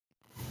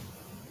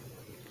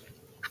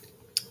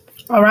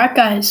All right,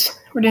 guys,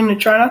 we're doing a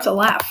try not to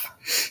laugh.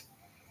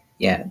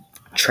 Yeah,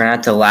 try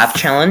not to laugh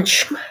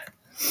challenge.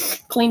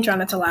 Clean try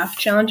not to laugh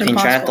challenge. Clean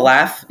try not to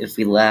laugh. If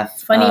we laugh,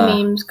 funny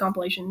memes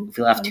compilation. If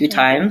we laugh 2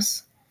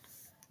 times,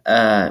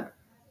 I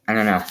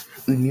don't know.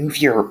 Move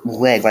your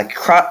leg, like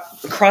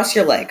cross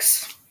your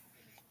legs.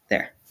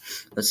 There.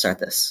 Let's start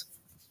this.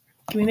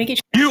 Can we make it?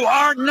 You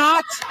are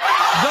not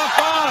the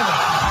father.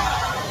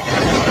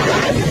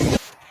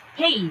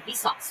 Hey,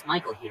 Vsauce,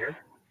 Michael here.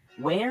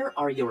 Where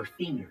are your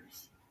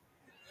fingers?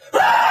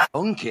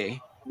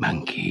 Donkey.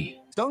 Monkey.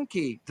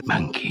 Donkey.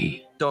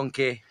 Monkey.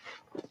 Donkey.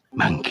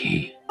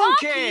 Monkey.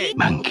 Donkey.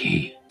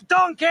 Monkey.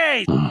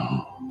 Donkey.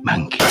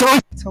 Monkey.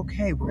 It's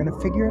okay. We're gonna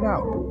figure it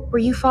out. Were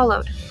you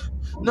followed?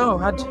 No,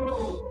 I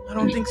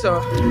don't think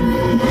so.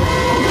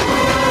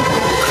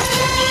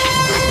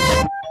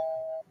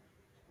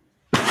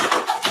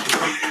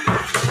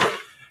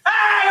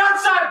 Hey,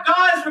 what's up,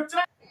 guys?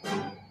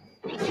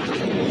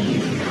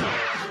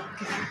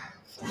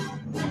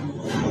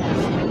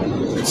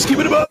 Skip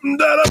it up and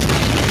down up.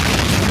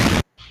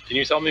 Can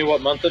you tell me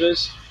what month it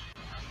is?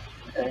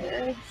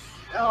 I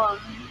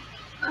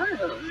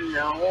don't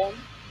know.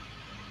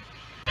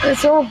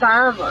 It's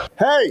Obama.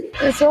 Hey!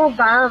 It's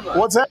Obama.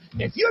 What's that?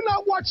 If you're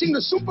not watching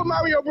the Super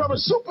Mario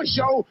Bros. Super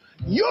Show,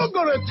 you're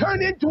gonna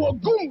turn into a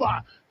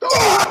Goomba.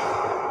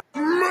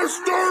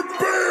 Mr.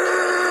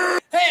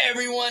 Beast! Hey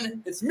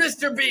everyone, it's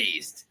Mr.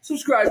 Beast.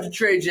 Subscribe to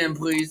Trade Gem,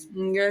 please.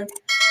 Okay?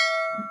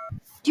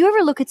 Do you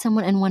ever look at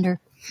someone and wonder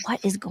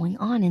what is going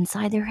on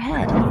inside their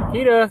head?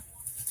 Peter.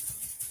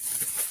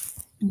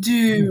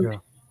 Dude.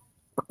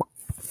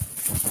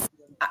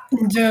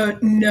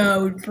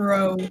 No,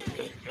 bro.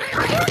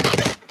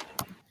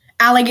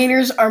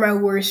 Alligators are my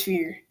worst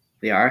fear.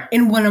 They are?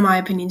 In one of my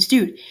opinions,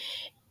 dude.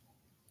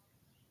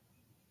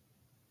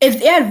 If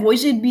they had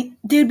voices,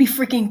 they'd be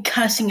freaking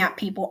cussing at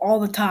people all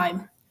the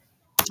time.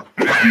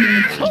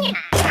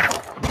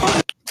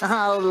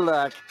 Oh,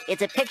 look.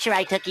 It's a picture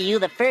I took of you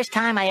the first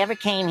time I ever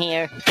came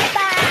here.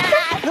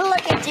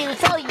 Look at you,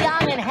 so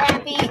young and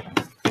happy.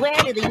 Where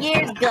did the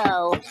years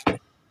go?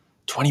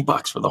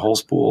 $20 for the whole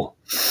spool.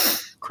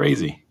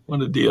 Crazy.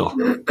 What a deal.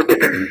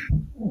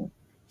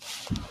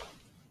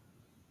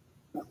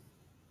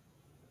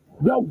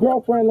 Your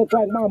girlfriend looks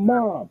like my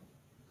mom.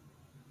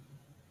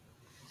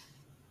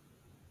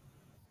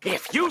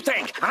 If you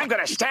think I'm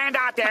gonna stand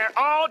out there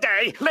all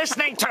day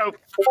listening to...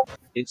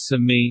 It's a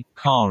me,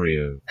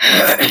 Cario.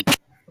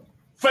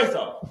 Face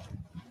off.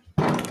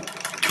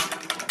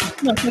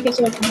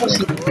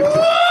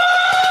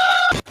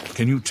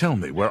 Can you tell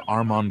me where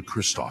Armand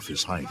Kristoff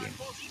is hiding?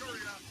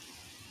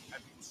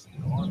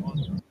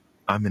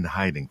 I'm in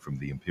hiding from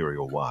the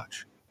Imperial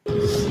Watch.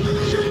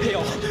 Hey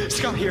all,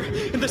 Scott here,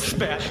 and this is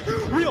bad.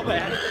 Real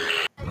bad.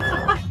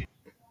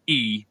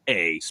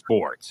 EA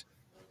Sports.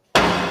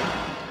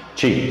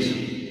 Cheese.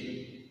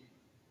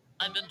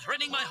 I've been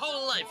training my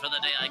whole life for the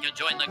day I could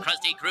join the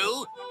Krusty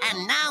Crew,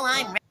 and now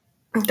I'm ready.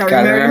 That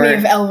reminded me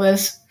of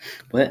Elvis.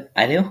 What?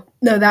 I do?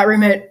 No, that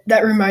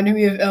reminded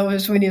me of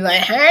Elvis when he's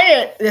like,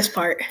 hey, this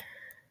part.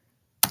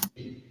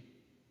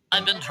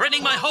 I've been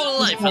training my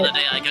whole life for the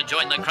day I could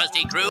join the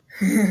Krusty Crew.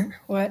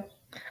 What?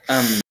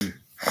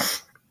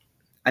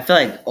 I feel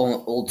like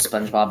old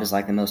SpongeBob is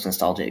like the most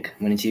nostalgic.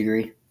 Wouldn't you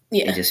agree?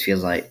 Yeah. It just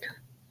feels like.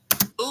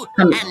 Ooh,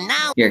 and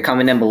now. Here,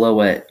 comment down below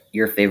what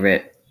your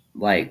favorite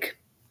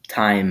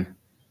time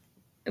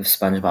of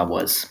SpongeBob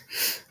was.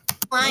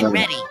 I'm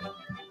ready.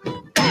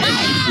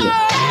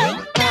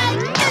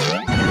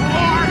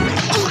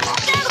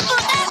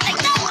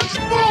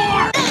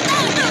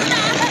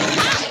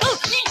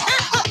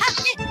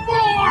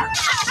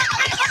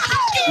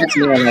 That's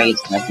me when I eat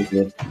stuff with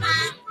you.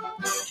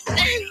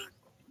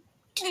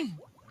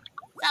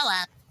 So,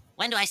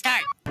 when do I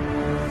start?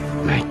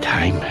 My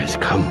time has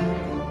come.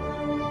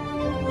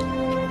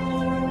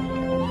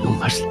 You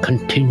must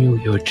continue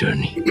your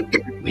journey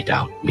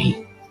without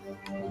me.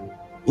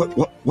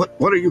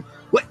 What are you?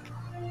 What?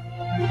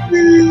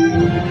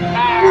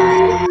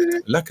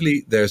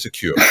 Luckily, there's a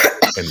cure.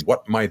 And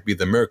what might be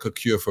the miracle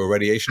cure for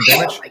radiation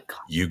damage? Oh my God.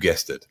 You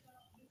guessed it.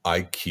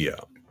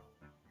 IKEA.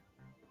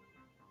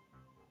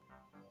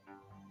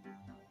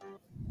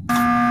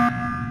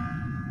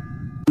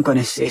 I'm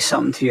gonna say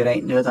something to you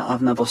right now that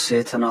I've never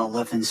said to a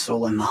living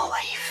soul in my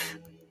life.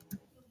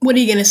 What are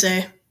you gonna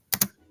say?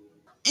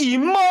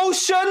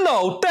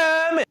 Emotional,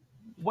 damn it!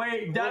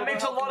 Wait, that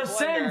makes a lot of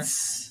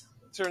sense.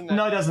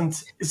 No, it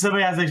doesn't.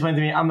 Somebody has to explain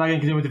to me. I'm not going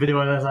to continue with the video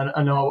unless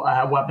I know I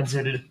have weapons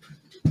here to...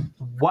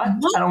 What?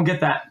 I don't get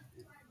that.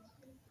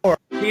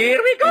 Here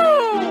we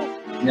go!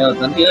 No,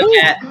 don't do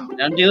it, Cat.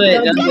 Don't do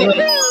it. Don't do it.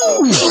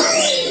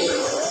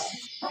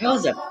 That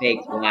was a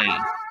fake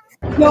laugh.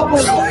 No,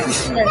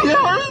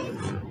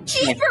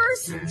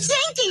 Cheapers!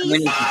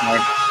 Jinkies!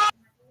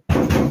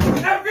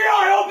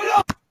 FBI, open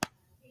up!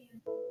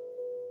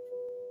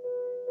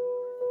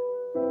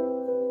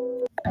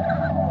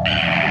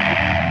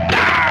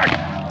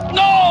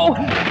 No!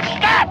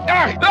 Stop!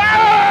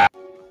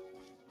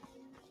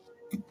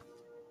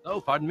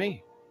 Oh, pardon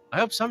me. I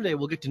hope someday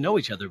we'll get to know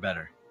each other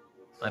better.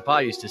 My pa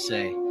used to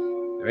say,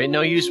 There ain't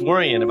no use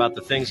worrying about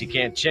the things you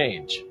can't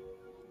change.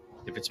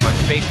 If it's my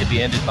fate to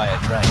be ended by a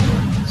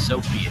dragon, so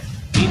be it.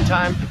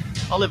 Meantime,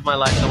 I'll live my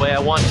life the way I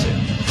want to.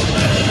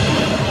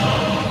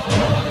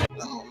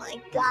 Oh my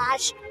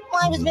gosh,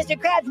 why was Mr.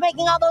 Krabs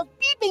making all those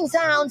beeping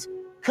sounds?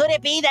 Could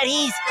it be that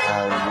he's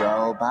a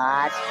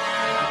robot?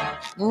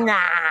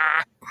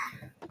 Nah.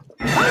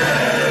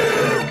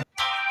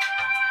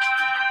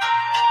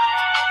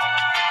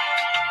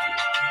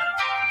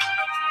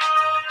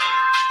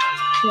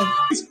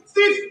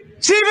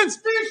 Stevens!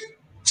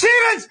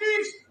 Stevens!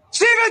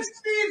 Stevens!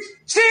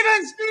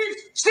 Stevens!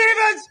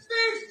 Stevens!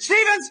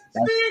 Stevens!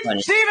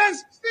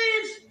 Stevens!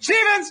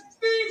 Stevens!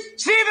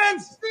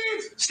 Stevens!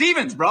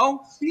 Stevens,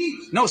 bro.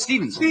 No,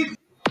 Stevens.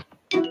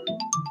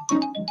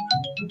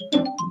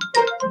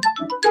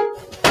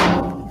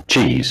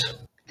 Cheese.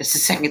 It's the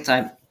second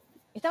time.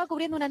 Estaba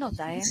cubriendo una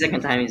nota, The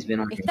second time he's been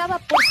on here. Estaba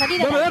por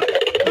salir a...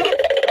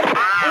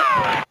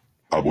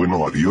 Ah,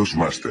 bueno, adiós,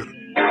 Master.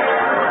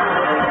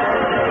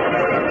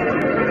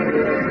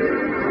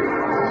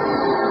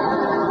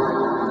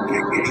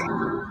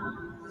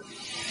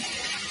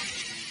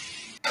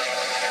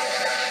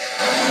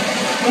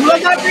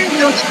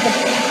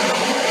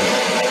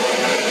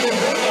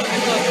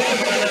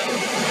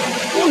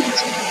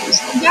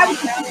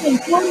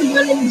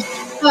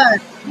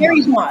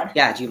 Gary's mod.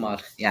 Yeah,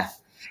 Gmod. Yeah.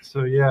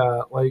 So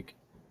yeah, like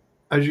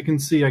as you can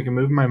see, I can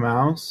move my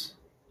mouse,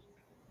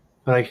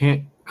 but I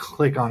can't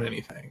click on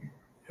anything.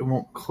 It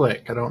won't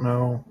click. I don't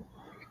know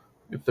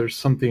if there's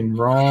something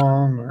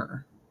wrong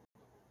or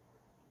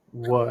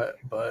what,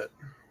 but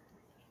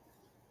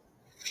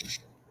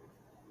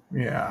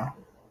yeah.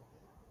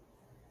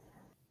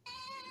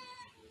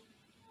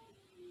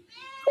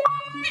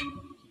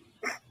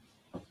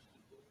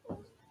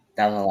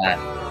 That was a lot.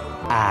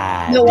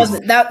 No, it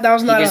wasn't. That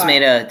was not He just a lot.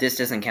 made a. This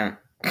doesn't count.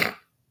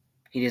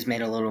 He just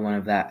made a little one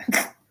of that.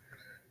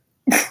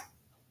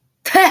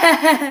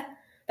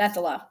 That's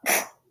a lot.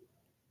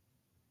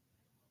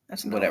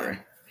 That's whatever.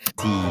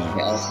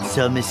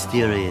 So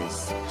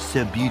mysterious,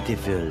 so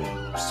beautiful,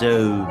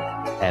 so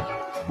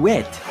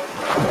wet.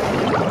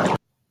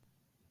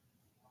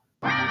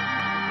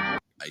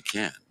 I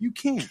can. You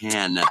can't.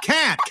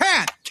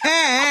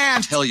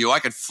 Can't tell you I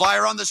could fly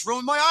around this room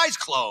with my eyes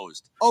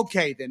closed.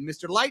 Okay then,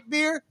 Mr.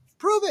 Lightbeer,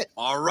 prove it.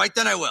 All right,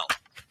 then I will.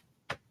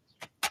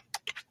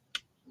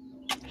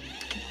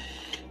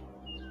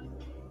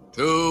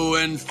 To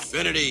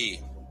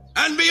infinity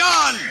and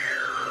beyond!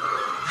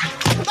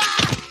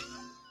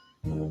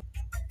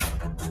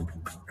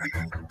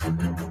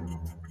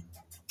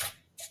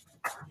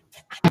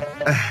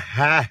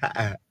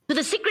 To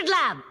the secret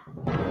lab.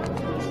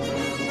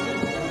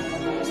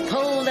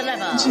 Pull the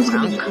lever.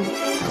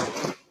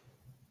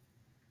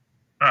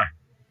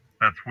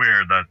 That's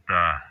weird. That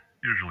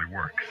usually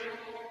works.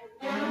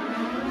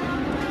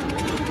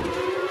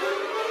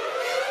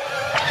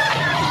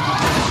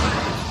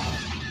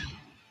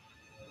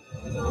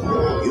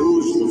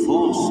 Use the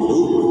force,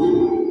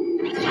 Luke.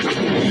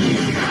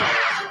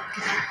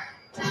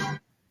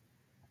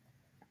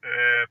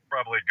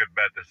 Probably a good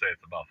bet to say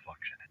it's about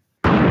function.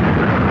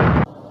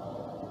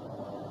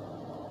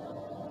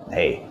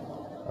 Hey,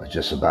 I was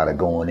just about to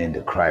going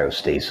into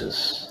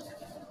cryostasis.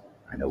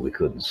 I know we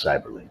couldn't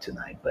cyberlink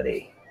tonight, but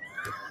hey,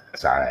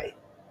 it's all right.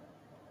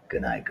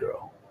 Good night,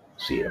 girl.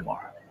 See you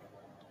tomorrow.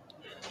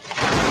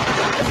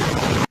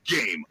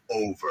 Game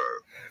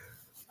over.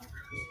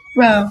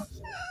 Bro.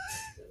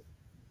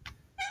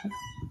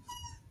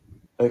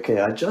 Okay,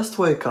 I just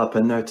woke up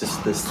and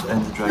noticed this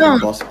Ender Dragon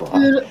boss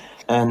bar.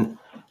 And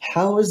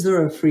how is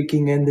there a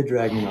freaking Ender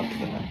Dragon up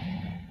there?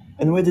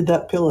 And where did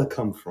that pillar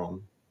come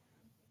from?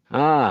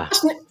 Ah,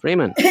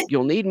 Freeman,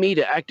 you'll need me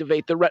to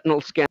activate the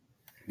retinal scan.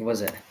 What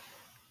was it?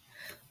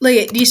 Look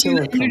at, do you see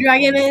what the Ender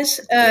Dragon is?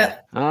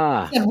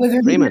 Ah,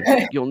 Freeman,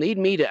 you'll need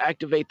me to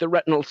activate the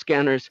retinal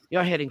scanners.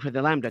 You're heading for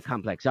the Lambda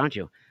complex, aren't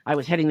you? I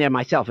was heading there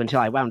myself until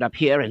I wound up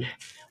here and,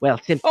 well,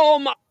 since... Oh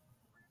my...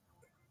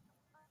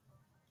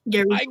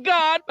 My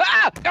God!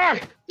 Ah! Ah!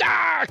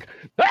 Ah!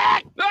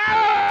 Ah!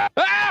 Ah!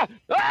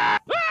 Ah! Ah!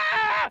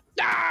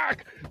 Ah!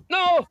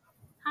 No!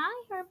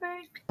 Hi,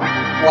 Herbert.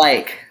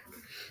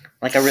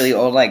 Like a really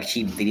old, like,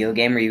 cheap video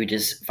game where you would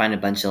just find a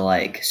bunch of,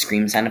 like,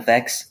 scream sound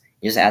effects.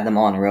 You just add them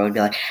all in a row and be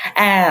like,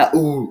 ah,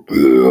 ooh,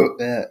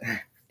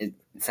 it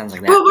sounds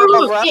like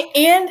that.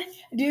 And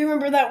do you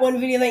remember that one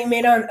video that you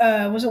made on,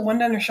 was it One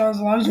Down or Sean's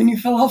Vlogs when you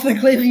fell off the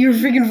cliff and you were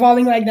freaking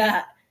falling like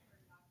that?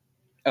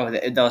 Oh,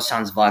 those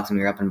sounds vlogs when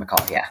we were up in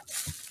McCall, yeah.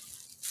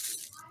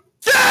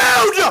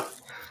 Dude!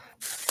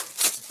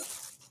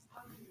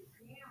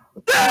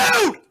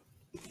 Dude!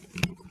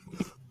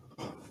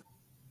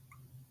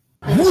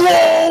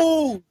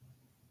 Whoa!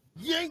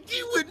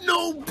 Yankee with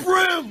no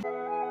brim!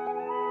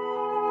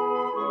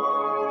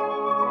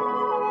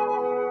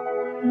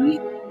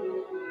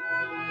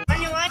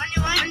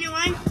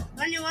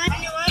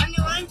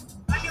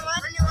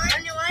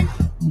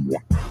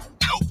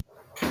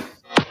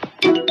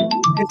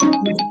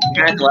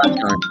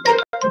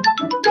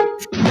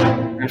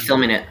 I'm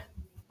filming it.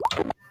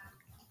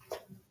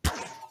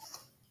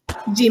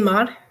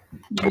 Gmod.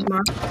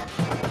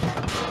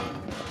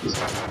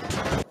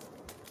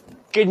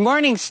 Good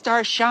morning,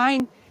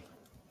 Starshine.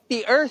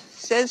 The Earth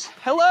says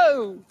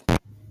hello.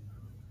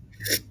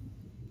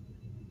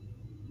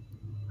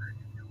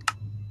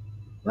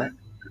 What?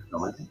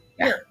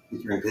 Yeah.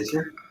 Picture in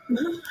picture?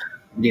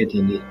 Mm-hmm.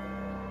 Indeed.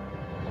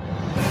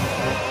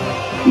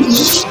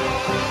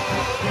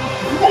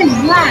 What is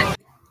that?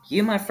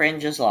 You, my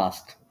friend, just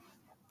lost.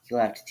 You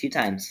laughed 2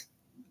 times.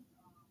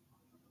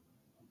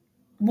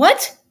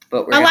 What?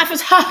 But My laugh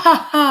is ha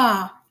ha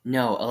ha.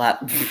 No, a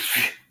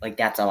laugh. Like,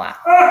 that's a laugh.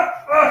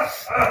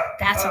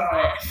 That's a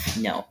laugh.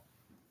 No.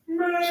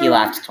 He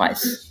laughed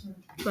twice.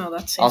 Well,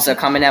 that's also,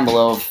 comment down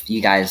below if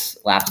you guys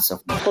laughed so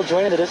far. People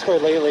joining the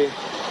Discord lately.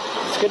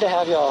 It's good to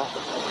have y'all.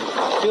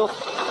 Feel.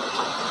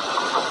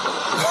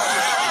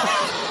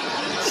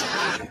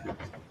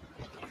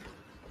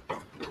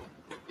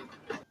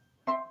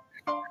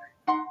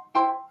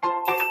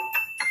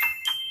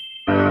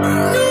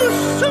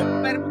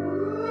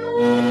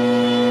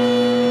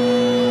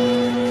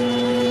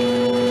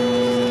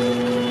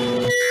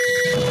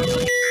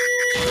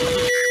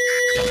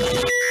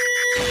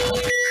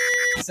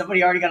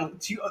 Somebody already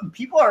got two.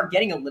 People are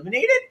getting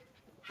eliminated?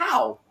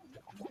 How?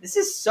 This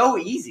is so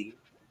easy.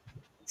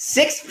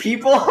 6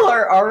 people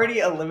are already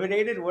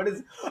eliminated? What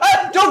is...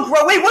 don't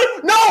grow! Wait,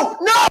 what? No!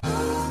 No!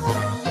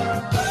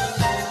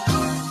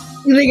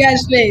 Look at the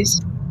guy's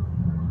face.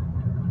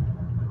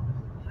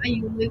 How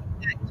you look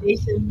at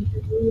Jason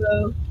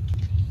Derulo?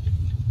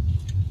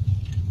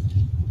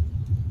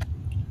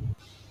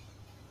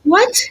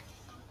 What?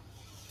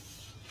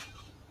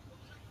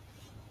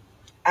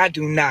 I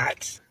do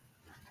not.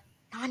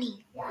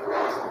 Nani.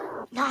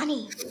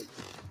 Nani.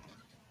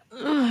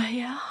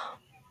 Yeah.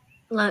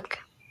 Look.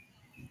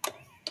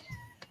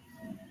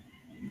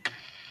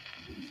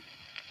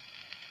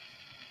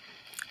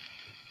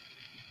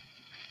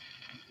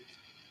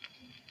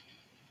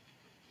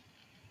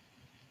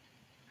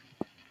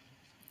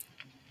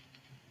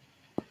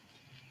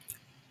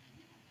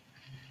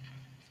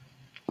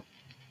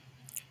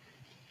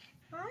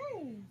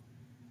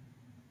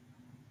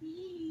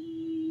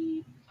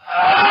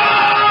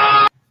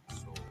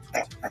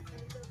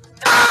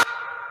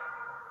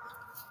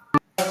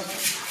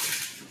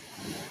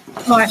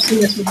 Oh, I've seen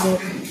this before.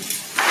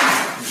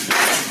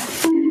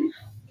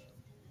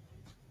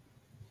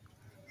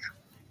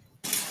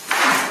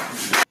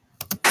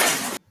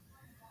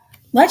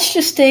 Let's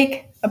just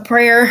take a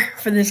prayer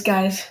for this,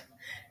 guys.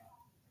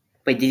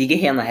 Wait, did you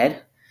get hit on the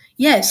head?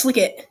 Yes, look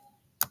it.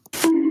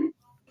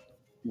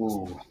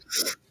 Ooh.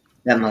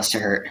 That must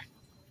have hurt.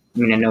 I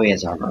mean, I know he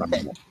has armor on.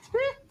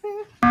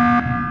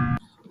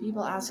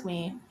 People ask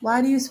me,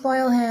 why do you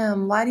spoil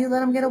him? Why do you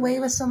let him get away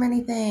with so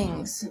many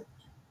things?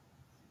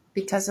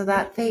 Because of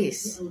that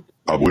face.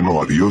 Ah,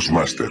 bueno, adiós,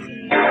 Master.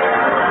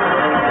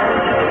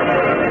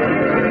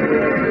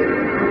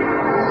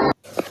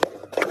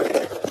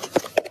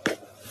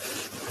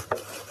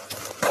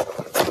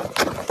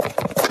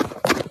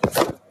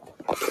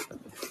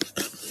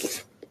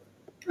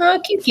 Oh,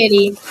 cute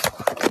kitty.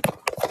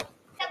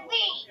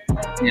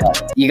 Yeah.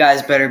 You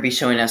guys better be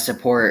showing us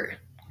support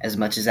as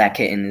much as that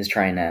kitten is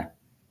trying to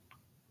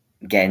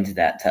get into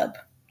that tub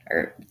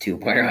or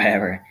tube or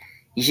whatever.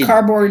 You should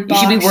Cardboard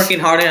box. You should be working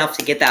hard enough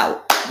to get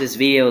this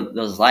video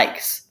those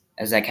likes.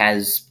 As that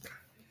guy's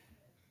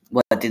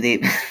what did they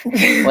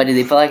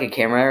put like a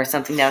camera or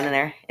something down in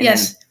there? And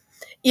yes.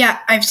 Yeah,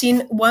 I've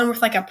seen one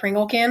with like a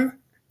Pringle can.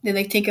 They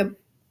like take it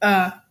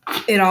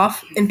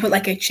off and put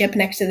like a chip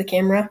next to the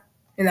camera,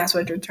 and that's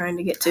what they're trying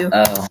to get to.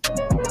 Oh.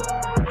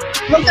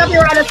 Look up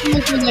your right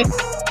music.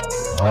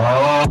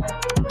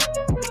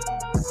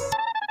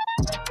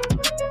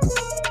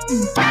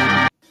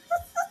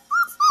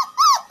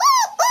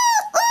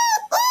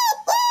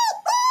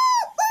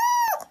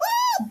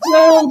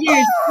 Bro,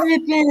 you're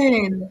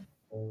tripping.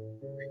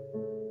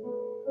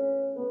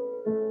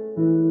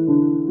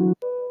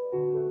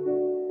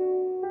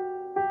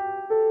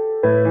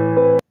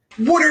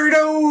 What are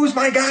those,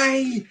 my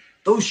guy?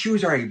 Those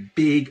shoes are a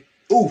big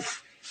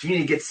oof. You need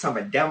to get some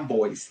of them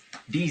boys.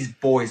 These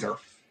boys are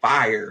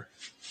fire.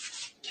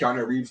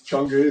 Keanu Reeves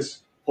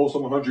Chungus, Pulse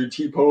 100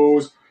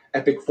 T-Pose,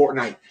 Epic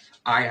Fortnite.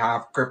 I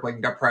have crippling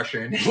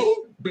depression.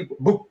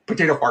 Boop,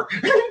 potato fart.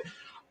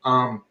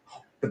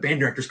 The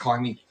band director's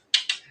calling me.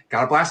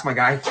 Gotta blast, my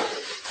guy.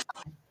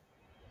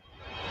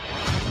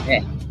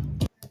 Okay.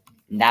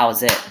 That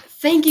was it.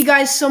 Thank you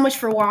guys so much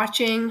for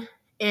watching,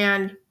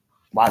 and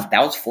wow,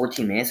 that was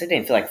 14 minutes. It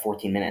didn't feel like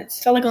 14 minutes.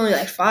 It felt like only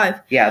like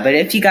 5. Yeah, but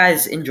if you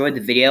guys enjoyed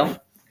the video,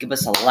 give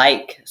us a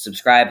like,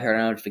 subscribe, turn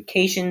on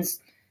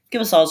notifications,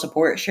 give us all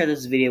support, share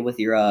this video with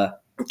your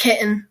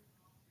kitten,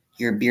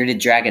 your bearded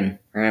dragon.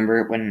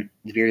 Remember when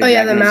the bearded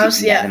dragon? The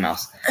mouse. Yeah, the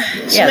mouse.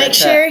 So yeah, make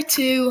sure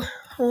to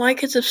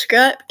like and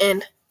subscribe,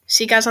 and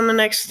see you guys on the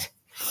next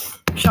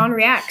Sean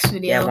Reacts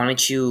video. Yeah, why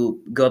don't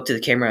you go up to the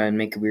camera and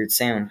make a weird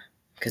sound?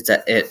 Because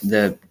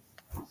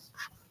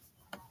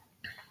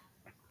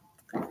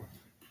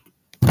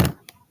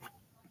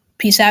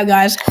Peace out,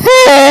 guys.